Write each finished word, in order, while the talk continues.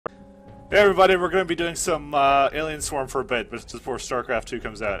Hey everybody, we're going to be doing some Alien Swarm for a bit, but it's before StarCraft 2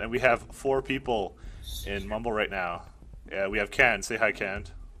 comes out. And we have 4 people in Mumble right now. Yeah, we have Ken. Say hi, Ken.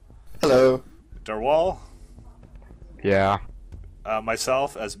 Hello. Darwal. Yeah.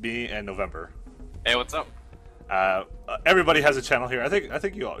 Myself as me and November. Hey, what's up? Everybody has a channel here. I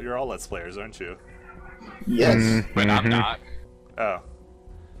think you're all Let's Players, aren't you? Yes. But I'm not. Oh.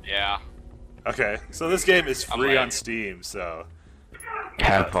 Yeah. Okay. So this game is I'm free lame. on Steam, so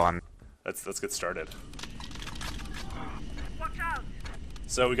Have fun. let's get started.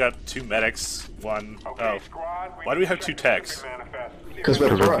 So we got 2 medics, one. Oh, why do we have 2 techs? Because we're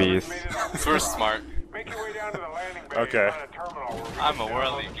Because we're pro. beasts. We're smart. Okay. I'm a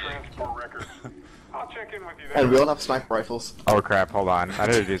worldly geek. And we all have sniper rifles. Oh crap, hold on. I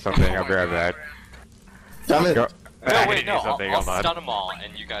need to do something. I'll be right back. Damn it. Go. I No, need wait, to do no. I'll something, hold on. stun them all,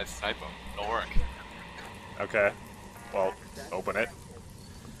 and you guys snipe them. It'll work. Okay. Well, open it.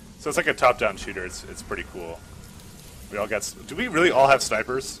 So it's like a top-down shooter. It's pretty cool. We all got. Do we really all have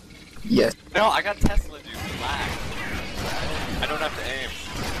snipers? Yes. No, I got Tesla, dude. Relax. I don't have to aim.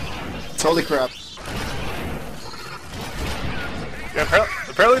 Holy crap. Yeah.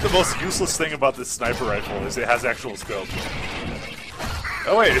 Apparently, the most useless thing about this sniper rifle is it has actual scope.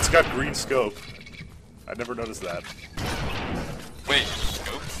 Oh wait, it's got green scope. I never noticed that. Wait,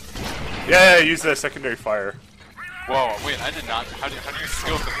 scopes? Yeah, use the secondary fire. Whoa, wait, I did not. How do you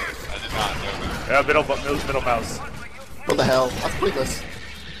scope in this? I did not know that. Yeah, middle mouse. What the hell? That's pointless.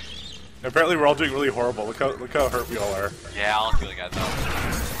 Apparently, we're all doing really horrible. Look how hurt we all are. Yeah, I'll kill you guys out.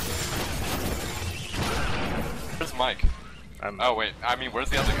 Where's Mike? Oh, wait. I mean, where's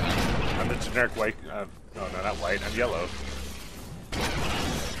the other guy? I'm the generic white. No, not white. I'm yellow.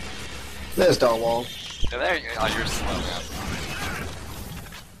 There's Darwal. Yeah, there you go. Oh, you're slow, man.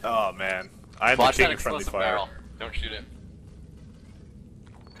 Oh man, I'm Watch the that king of friendly explosive fire. barrel. Don't shoot it.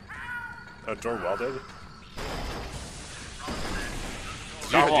 Oh, door welded.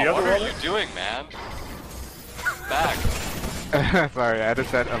 Narwhal, what are you doing, man? Back. Sorry, I had to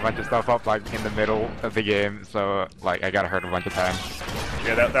set a bunch of stuff up like in the middle of the game, so like I got hurt a bunch of times.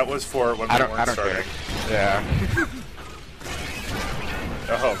 Yeah, that was for when we I don't weren't starting. care. Yeah.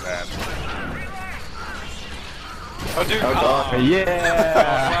 Oh man. Oh, dude. Oh, God.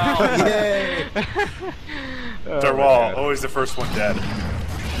 Yeah. wow. Yay! Oh, Darwal, my God. always the first one dead.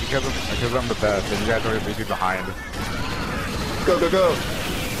 Because I'm the best, and you guys always leave me behind. Go, go, go!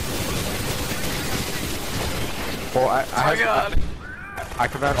 Well, Oh my god. I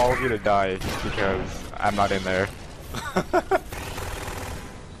command all of you to die because I'm not in there.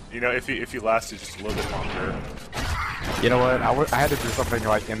 You know, if you lasted just a little bit longer. You know what? I had to do something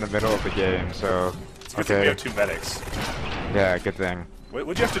like in the middle of the game, so It's good that we have 2 medics. Yeah, good thing.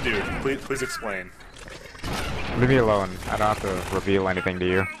 What'd you have to do? Please explain. Leave me alone. I don't have to reveal anything to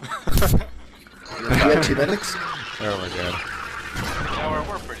you. We have 2 medics? Oh my god. Yeah,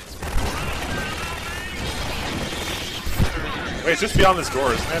 we're pretty smart. Wait, it's just beyond this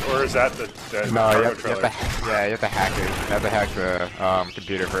door, isn't it? Or is that the No, cargo you have trailer? to hack it. You have to hack the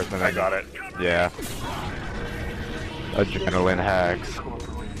computer first, and then I got it. Yeah. Adrenaline hacks.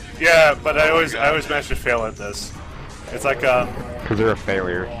 Yeah, but I always manage to fail at this. It's like Because you're a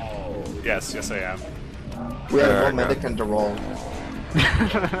failure. yes, I am. We have Oh, one medic and Darwal.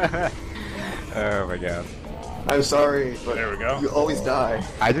 Oh my god. I'm sorry, but There we go. you always die.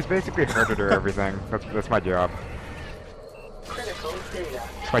 I just basically herded her everything. That's my job.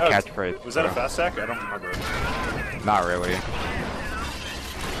 It's my Oh, catchphrase. Was that a so. fast sack? I don't remember. Not really.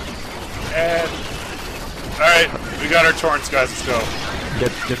 And alright, we got our torrents, guys. Let's go.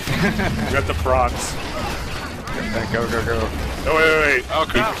 Get. We got the prawns. Go. Oh wait. Oh, You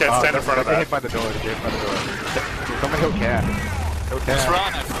crap. can't stand in front of Get hit that. by the door. Get hit by the door. Someone heal Cat. Heal Just Cat.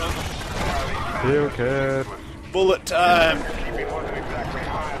 run, I froze him. Heal Cat. Bullet time.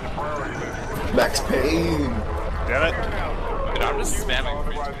 Max pain. Damn it. Dude, I'm just spamming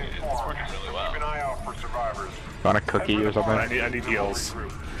free to me. It's working really well. Want a cookie or I something? need heals.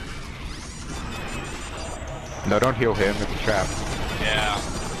 No, don't heal him. It's a trap. Yeah.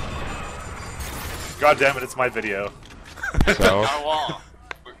 God damn it, it's my video. So Narwhal.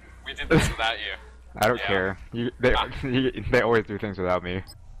 We did this without you. I don't Yeah. care. They always do things without me.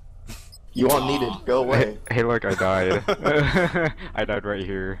 You aren't needed. Go away. Hey, look, I died. I died right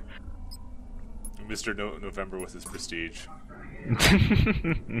here. Mr. November with his prestige. You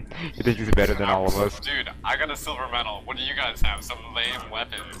think he's better than all of us? Dude, I got a silver medal. What do you guys have? Some lame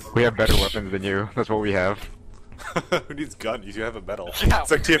weapons. We have better weapons than you. That's what we have. Who needs guns? You have a medal. Yeah, It's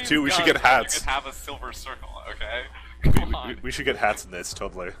like we TF2. We need should get guns, but hats. You could have a silver circle, okay? Come on. We should get hats in this,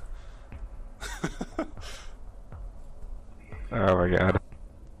 totally. Oh my god.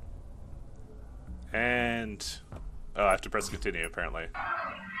 Oh, I have to press continue, apparently.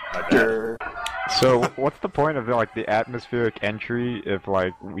 My bad. Sure. So what's the point of like the atmospheric entry if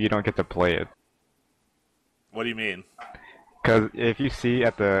like you don't get to play it? What do you mean? Because if you see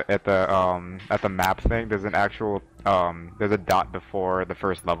at the map thing, there's an actual there's a dot before the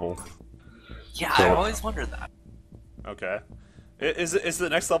first level. Yeah, So- I always wondered that. Okay. Is the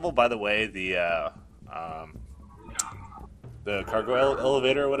next level, by the way, the cargo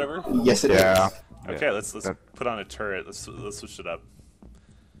elevator or whatever? Yes, it is. Yeah. Okay, let's That- put on a turret. Let's switch it up.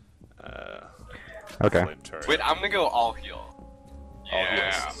 Okay. Flame turret. Wait, I'm gonna go all heal. All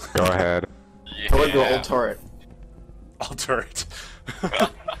Yeah. heals. Go ahead. I would go Yeah. old turret. All turret.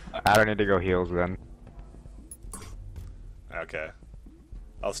 I don't need to go heals then. Okay.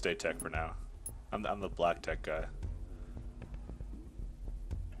 I'll stay tech for now. I'm the black tech guy.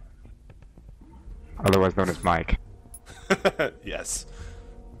 Otherwise known as Mike. Yes.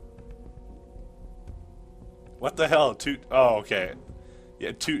 What the hell? Oh, okay.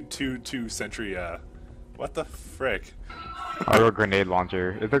 Yeah, two sentry. What the frick? I'll go grenade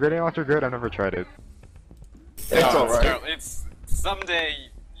launcher. Is the grenade launcher good? I've never tried it. It's alright. It's someday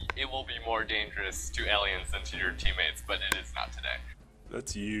it will be more dangerous to aliens than to your teammates, but it is not today.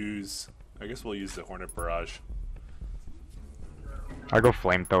 Let's use. I guess we'll use the Hornet barrage. I'll go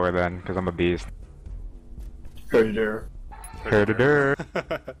flamethrower then, because I'm a beast. Predator. Predator.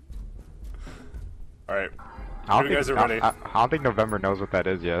 All right. I don't You guys are ready. I don't think November knows what that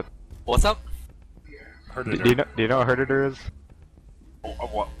is yet. What's up? Predator. Do you know what Predator is?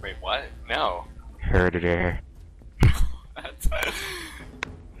 What? Wait, what? No. Predator. That's...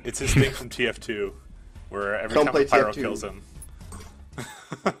 It's his thing from TF2, where every Don't time play a pyro TF2. kills him.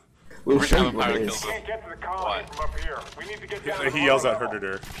 We'll Every show time you a what pirate it kills is. him. Can't get to the colony What? from up here. We need to get down to He the yells lower out level.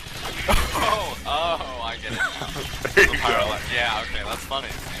 Predator. Oh, I get it now. There The you pyro go. light. Yeah, okay, that's funny.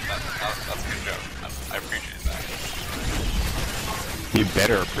 That's a good joke. I appreciate that. You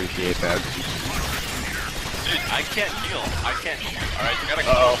better appreciate that. Dude, I can't heal. I can't shoot. Alright, you gotta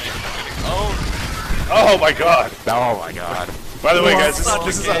Uh-oh. kill me. Oh, Oh my god! Oh my god. By the way, guys, Such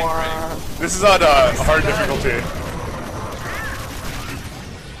this is a game, on right? this is on hard difficulty.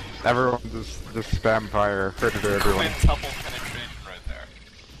 Everyone just spam fire. Predator everyone. Quintuple penetration right there.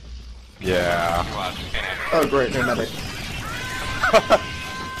 Yeah. You watch, you can't have Oh great, no medic.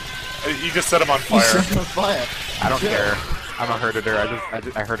 You just set him on You fire. set him on fire. I don't Yeah. care. I'm a Predator.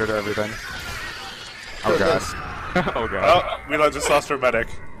 I Predator everything. Oh Look at god. this. Oh god. Oh, we just lost our medic.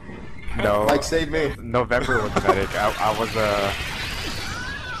 No. Mike, save me. November was the medic. I was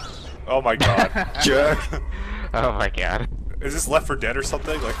Oh my god. Jerk. Oh my god. Is this Left 4 Dead or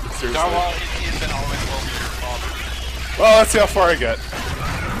something? Like, seriously? Narwhal isn't always will be your father. Well, let's see how far I get.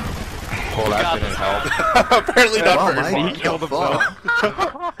 Well, that got didn't this, help. Apparently not Wow, very Mike, far. what the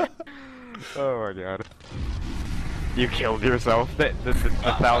fuck? Oh my god. You killed yourself? The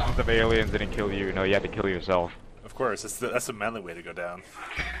thousands of aliens didn't kill you. No, you had to kill yourself. Of course, that's the manly way to go down.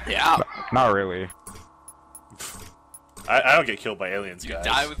 Yeah. Not really. I don't get killed by aliens, You guys.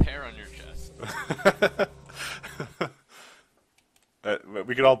 die with hair on your chest.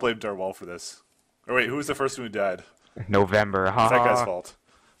 We could all blame Darwall for this. Or wait, who was the first one who died? November, It's huh? that guy's fault.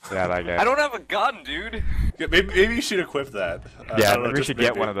 Yeah, that guy. I don't have a gun, dude. Yeah, maybe you should equip that. I Yeah, don't know, maybe we just should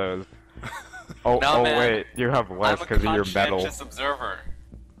get maybe. one of those. Oh, No, oh man. wait, you have less I'm a because of your metal. conscientious observer.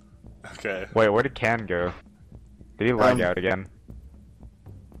 Okay. Wait, where did Can go? Did he lag out again?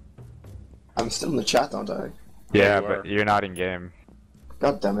 I'm still in the chat, don't I? Yeah, you but are. you're not in game.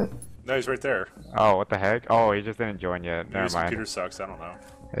 God damn it. No, he's right there. Oh, what the heck? Oh, he just didn't join yet. Maybe Never his mind. computer sucks. I don't know.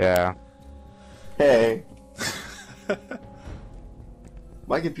 Yeah. Hey.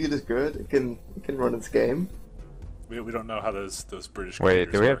 My computer's good. It can run its game. We don't know how those British. Wait,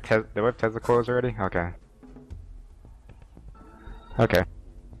 computers do work. we have Tesla clothes already? Okay. Okay.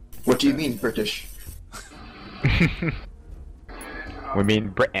 What do you mean, British? We mean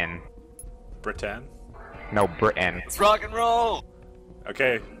Britain. Britain? No, Britain. Let's rock and roll.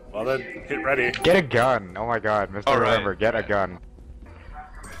 Okay. Well then, get ready. Get a gun! Oh my god, Mr. Alright. November, get a gun. Yeah.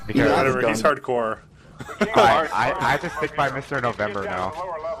 Because Whatever. gun. He's hardcore. I have to stick by Mr. November Get down now. to the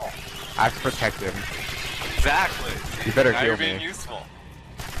lower level. I have to protect him. Exactly. You better Now heal you're being me. useful.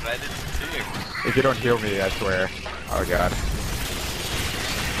 But I didn't see you. If you don't heal me, I swear. Oh god.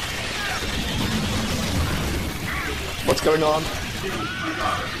 What's going on?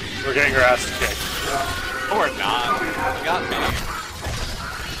 We're getting our ass kicked. Or not. You got me.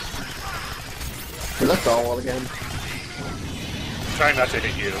 Is that Darwall again? Trying not to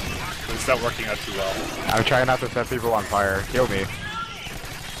hit you, but it's not working out too well. I'm trying not to set people on fire. Heal me.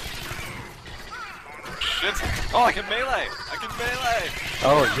 Shit. Oh, I can melee. I can melee.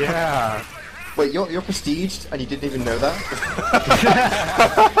 Oh yeah. Wait, you're prestiged and you didn't even know that?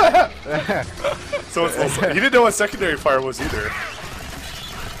 So it's also, he didn't know what secondary fire was either.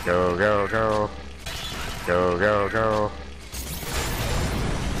 Go, go, go. Go, go, go.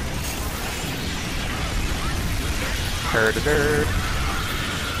 Herd.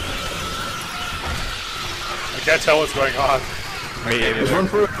 I can't tell what's going on. Me, Just run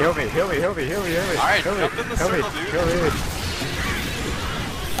through it. heal me. Alright, jump in the circle, dude. Heal me.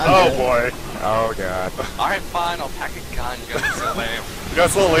 Oh boy. Oh god. Alright, fine, I'll pack a gun. You guys are so lame. You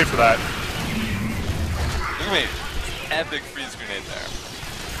guys a little late for that. Look at me. Epic freeze grenade there.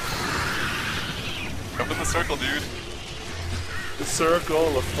 Jump in the circle, dude. The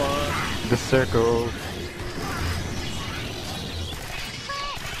circle of fun. The circle.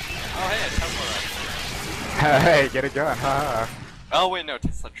 Oh, hey, a Tesla rifle. Hey, get a gun, haha. Oh, wait, no,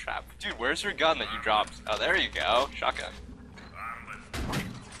 Tesla trap. Dude, where's your gun that you dropped? Oh, there you go. Shotgun.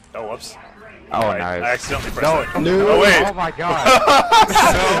 Oh, whoops. Oh, Right, nice. I accidentally pressed it. No. Oh, wait. Oh my god.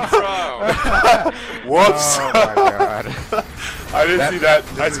 So pro. Whoops. Oh my god. I didn't see that. I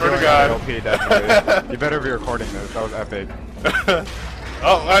This is swear to going God. on LP, definitely. You better be recording this. That was epic.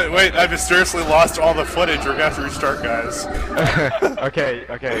 Oh, wait, I mysteriously lost all the footage. We're gonna have to restart, guys. Okay,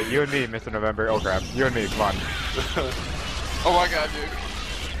 you and me, Mr. November. Oh crap. You and me, come on. Oh my god, dude.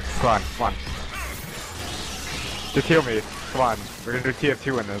 Come on. Just heal me. Come on. We're gonna do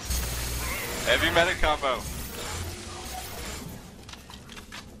TF2 in this. Heavy medic combo.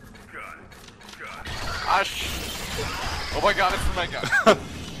 Oh my god, it's the mega.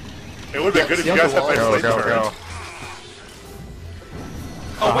 It would have been good if you guys had my Go, flame go, turret. go.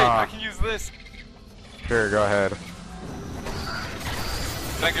 Oh wait, I can use this. Sure, go ahead.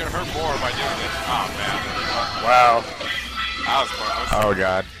 Can I get hurt more by doing this? Oh man. Wow. That was close. Oh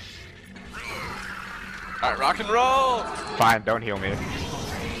god. Alright, rock and roll! Fine, don't heal me.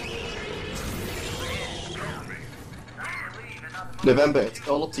 November, it's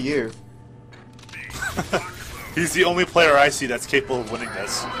all up to you. He's the only player I see that's capable of winning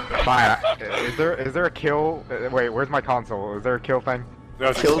this. Fine. Is there a kill? Wait, where's my console? Is there a kill thing? That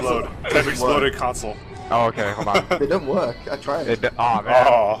was Kills explode. him. Type exploded console. Oh, okay, hold on. They don't work. I tried. Aw, man.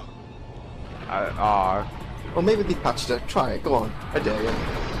 Oh. Aw. Or maybe they patched it. Try it. Go on. I dare you.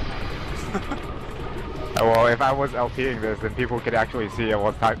 Well, if I was LPing this, then people could actually see I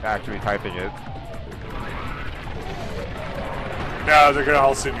was actually typing it. No, they're gonna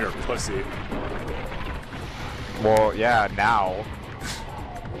all assume you're a pussy. Well, yeah, now.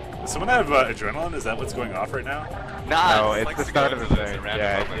 Does someone have adrenaline? Is that what's going off right now? Nah, No, it it's likes the to go start of the into those thing. at random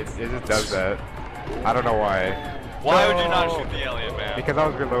Yeah, moments. it just does that. I don't know why. Why would you No. not shoot the alien, man? Because I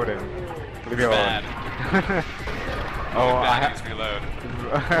was reloading. Leave me alone. Bad. Oh, Bad news reload.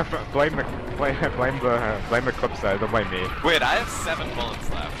 blame the clip size. Don't blame me. Wait, I have 7 bullets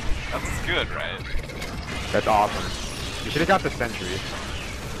left. That's good, right? That's awesome. You should have got the sentry.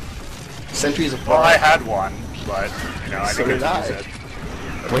 Sentries of Well, I fire. had one, but, you know, I So didn't did get to I. use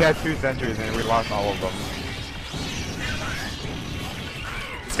it. We had 2 sentries and we lost all of them.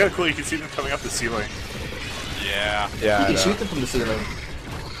 It's kind of cool. You can see them coming up the ceiling. Yeah. Yeah. You I can know. shoot them from the ceiling.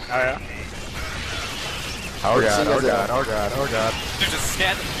 Oh, yeah? Oh But god, seeing oh as a- god, oh god, oh god. Dude, just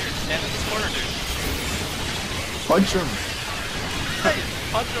stand in here. Stand in this corner, dude. Punch them. Hey,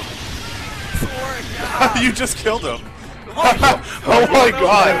 punch him. Sword, yeah. You just killed him. Look, Oh my so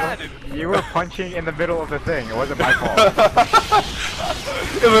god. bad. You were punching in the middle of the thing. It wasn't my fault.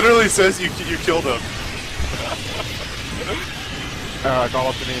 It literally says you killed him. It's all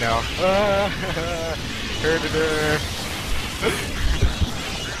up to me now.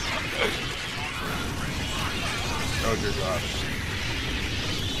 Oh dear god.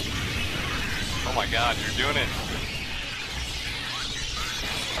 Oh my god, you're doing it.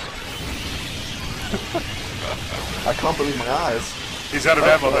 I can't believe my eyes. He's out of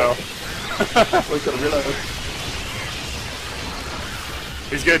ammo though. We've got to reload.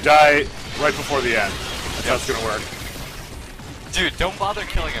 He's gonna die right before the end. That's how it's gonna work. Dude, don't bother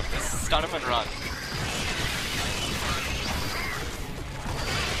killing him. Just stun him and run.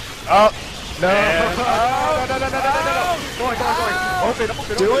 Oh! No! And- No! Go on. Open,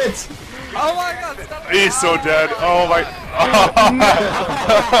 open, Do open. it! Oh my god, stun him. He's so dead. Oh my.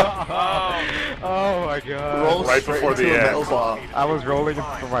 Oh my god. Roll Right straight before into the a end. metal bar. I was rolling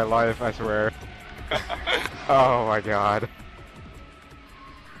for my life, I swear. Oh my god.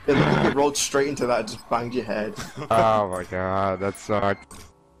 It looked like you rolled straight into that and just banged your head. Oh my god, that sucked.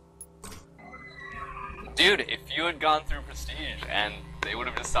 Dude, if you had gone through Prestige and they would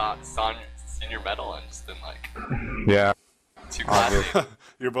have just seen your medal and just been like, Yeah. too classy.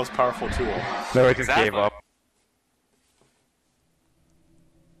 Your most powerful tool. No, it just Exactly. gave up.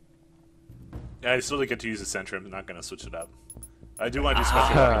 Yeah, I still didn't get to use the Sentry. I'm not gonna switch it up. I do want to do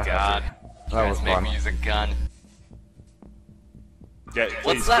special Oh weapons my god. after. That was Guys, make fun. me use a gun. Yeah, What's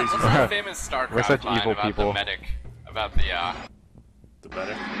please, that? please What's use that famous StarCraft We're such line evil about people. the medic? About the the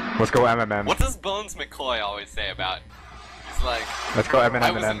better. Let's go MMM. What does Bones McCoy always say about? He's like, Let's go M and I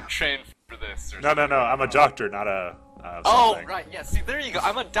M and M. wasn't trained for this. Or No, no, no. I'm a doctor, not a. Oh something. right, yeah. See, there you go.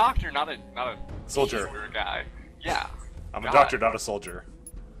 I'm a doctor, not a Soldier. shooter guy. Yeah. I'm a God. doctor, not a soldier.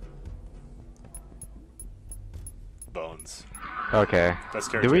 Bones. Okay. Best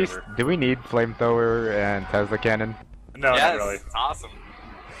Do character we ever. do we need flamethrower and Tesla cannon? No, Yes, not really. it's awesome.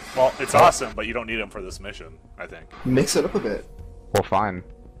 Well, it's awesome, but you don't need them for this mission, I think. Mix it up a bit. Well, fine.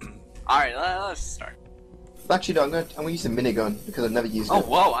 All right, let's start. Actually, no, I'm gonna use a minigun because I've never used Oh it.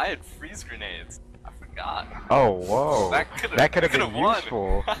 whoa, I had freeze grenades. I forgot. Oh, whoa. That could've- That could have been could've won.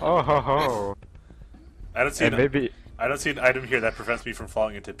 useful. Oh ho ho. I don't see. And maybe I don't see an item here that prevents me from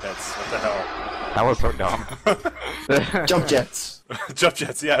falling into pits. What the hell? that was so dumb. Jump jets. Jump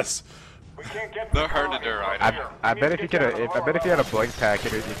jets, yes. We can't get The to Herditor item. I bet if you could, I bet if you had a blink pack, you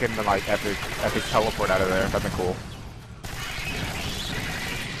can like epic teleport out of there. That'd be cool.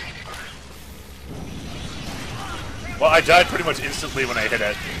 Well, I died pretty much instantly when I hit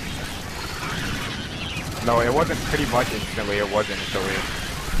it. No, it wasn't pretty much instantly. It was instantly.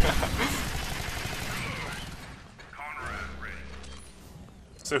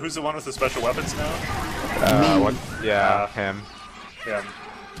 So who's the one with the special weapons now? What? Yeah, him. Him.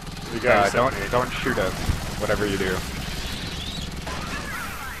 The guy who sent me. Don't shoot us. Whatever you do.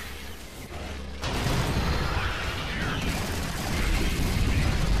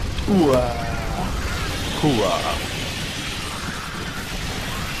 Ooh, Hooah.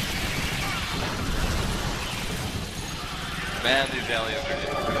 Man, these aliens are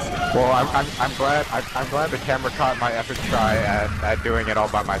interesting. Well, I'm glad the camera caught my epic try at doing it all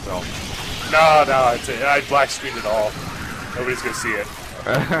by myself. No, I black screened it all. Nobody's gonna see it.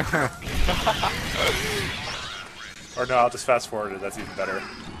 Or no, I'll just fast forward it. That's even better.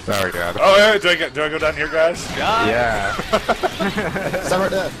 Sorry, God. Oh, yeah, do I go down here, guys? God. Yeah. stand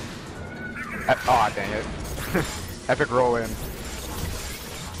right there. Aw, dang it. Epic roll in.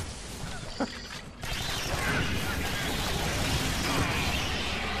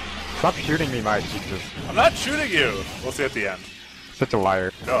 Stop shooting me, my Jesus. I'm not shooting you. We'll see at the end. Such a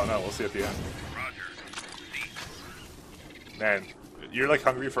liar. No, we'll see at the end. Man, you're like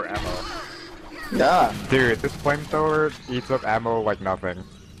hungry for ammo. Yeah. Dude, this flamethrower eats up ammo like nothing.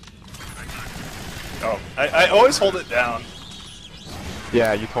 Oh, I always hold it down.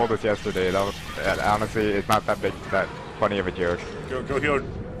 Yeah, you told us yesterday. That was, honestly, it's not that big, that funny of a joke. Go heal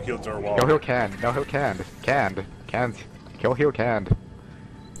door wall. Go heal canned. No heal canned. Canned. Canned. Kill heal canned.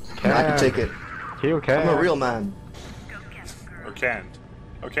 Canned. I can take it. Heal canned. I'm a real man. Or canned.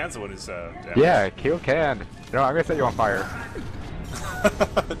 Oh, canned's the one who's damaged. Yeah, kill canned. No, I'm gonna set you on fire.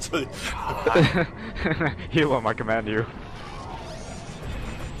 Heal him, I command you.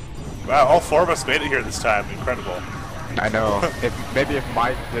 Wow, all four of us made it here this time. Incredible. I know. Maybe if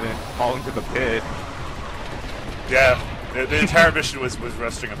Mike didn't fall into the pit. Yeah, the entire mission was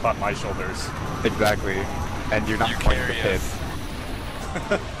resting upon my shoulders. Exactly. And you're not You pointing the carry pit.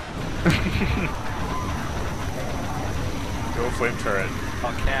 us. Go flame turret.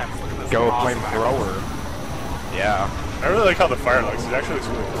 On cams, look at this. Go awesome flamethrower. Yeah. I really like how the fire looks. It actually looks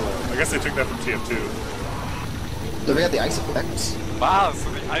really cool. I guess they took that from TF2. Don't forget the ice effects. Wow, so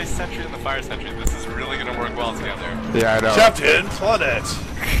the ice sentry and the fire sentry, this is really gonna work well together. Yeah, I know. Captain Planet!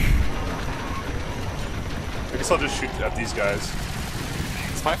 I guess I'll just shoot at these guys.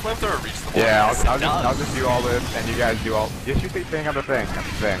 Does my flamethrower reach the wall? Yeah, Yes, it I'll does. just do all this, and you guys do all. Just shoot the thing on the thing. On the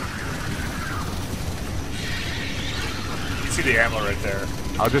thing. You can see the ammo right there.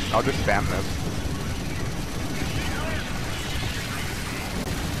 I'll just spam this.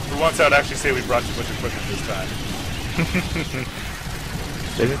 For once, I would actually say we brought too much equipment this time.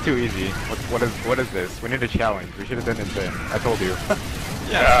 This is too easy. What is this? We need a challenge. We should have done insane. I told you.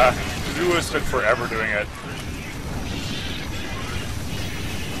 Yeah, we would have spent forever doing it.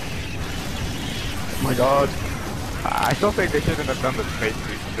 Oh my god. I still think they shouldn't have done the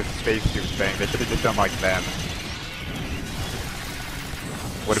spacesuit thing. They should have just done like them.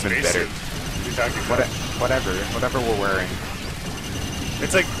 Would have been better. Spacesuit. What are you talking about? Whatever we're wearing.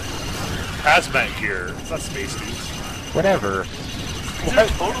 It's like hazmat gear. It's not space suits. Whatever. These are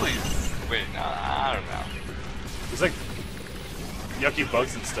totally... Wait, no, I don't know. There's like yucky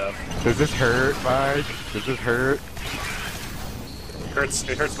bugs and stuff. Does this hurt, Mike? Does this hurt?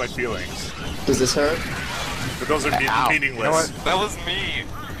 It hurts my feelings. Does this hurt? But those are Ow. meaningless. You know what? That was me, you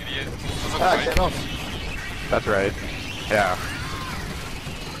idiot. This wasn't Ah, Mike. get off. That's right. Yeah.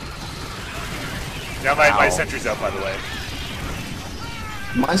 Yeah, my Ow. sentry's out, by the way.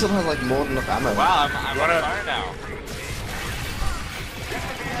 Mine still has like more than enough ammo. Wow, I'm wanna- on fire now.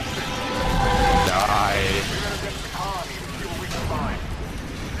 Die.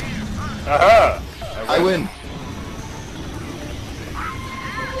 Aha! I win.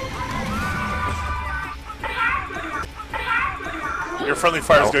 Your friendly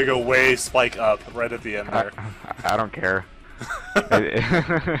fire is Oh. gonna go way spike up right at the end there. I don't care.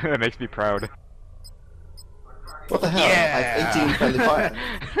 It makes me proud. What the hell? I have 18 friendly fire.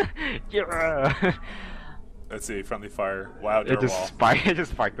 Yeah. Let's see, friendly fire. Wow, It door just wall. it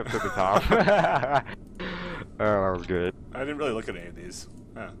just spiked up to the top. Oh, that was good. I didn't really look at any of these.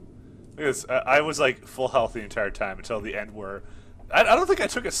 Huh. Look at this. I was like full health the entire time until the end where... I don't think I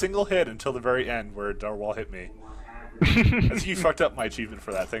took a single hit until the very end where door wall hit me. I think you fucked up my achievement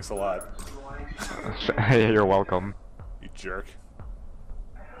for that. Thanks a lot. You're welcome. You jerk.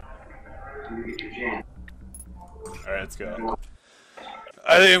 Alright, let's go.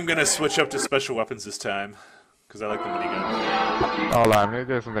 I think I'm gonna switch up to special weapons this time. Because I like the minigun. Hold on, I'm gonna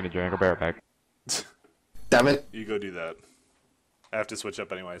get something to drink. I'll be right back. Damn it. You go do that. I have to switch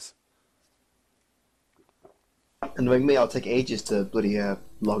up anyways. And like me, I'll take ages to bloody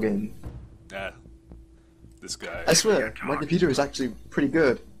log in. Yeah. This guy. I swear, my computer is actually pretty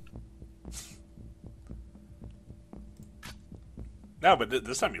good. No, but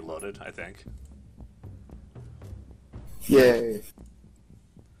this time you loaded, I think. Yay.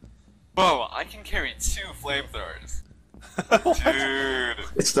 Whoa, I can carry 2 flamethrowers. Dude,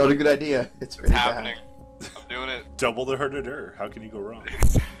 It's not a good idea. It's really it's happening. bad. I'm doing it. Double the herder. How can you go wrong?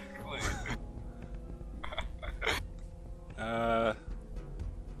 Exactly.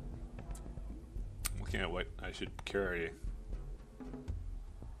 Looking at what I should carry.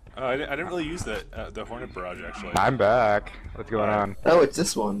 Oh, I didn't really use the Hornet barrage actually. I'm back. What's going on? Oh, it's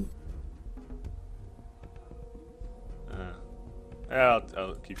this one. Yeah,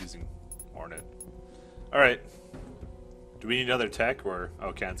 I'll keep using Hornet. Alright. Do we need another tech, or...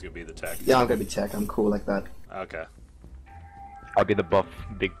 Oh, Can's gonna be the tech. Yeah, I'm gonna be tech. I'm cool like that. Okay. I'll be the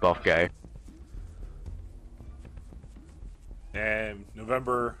big buff guy. And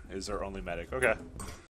November is our only medic. Okay.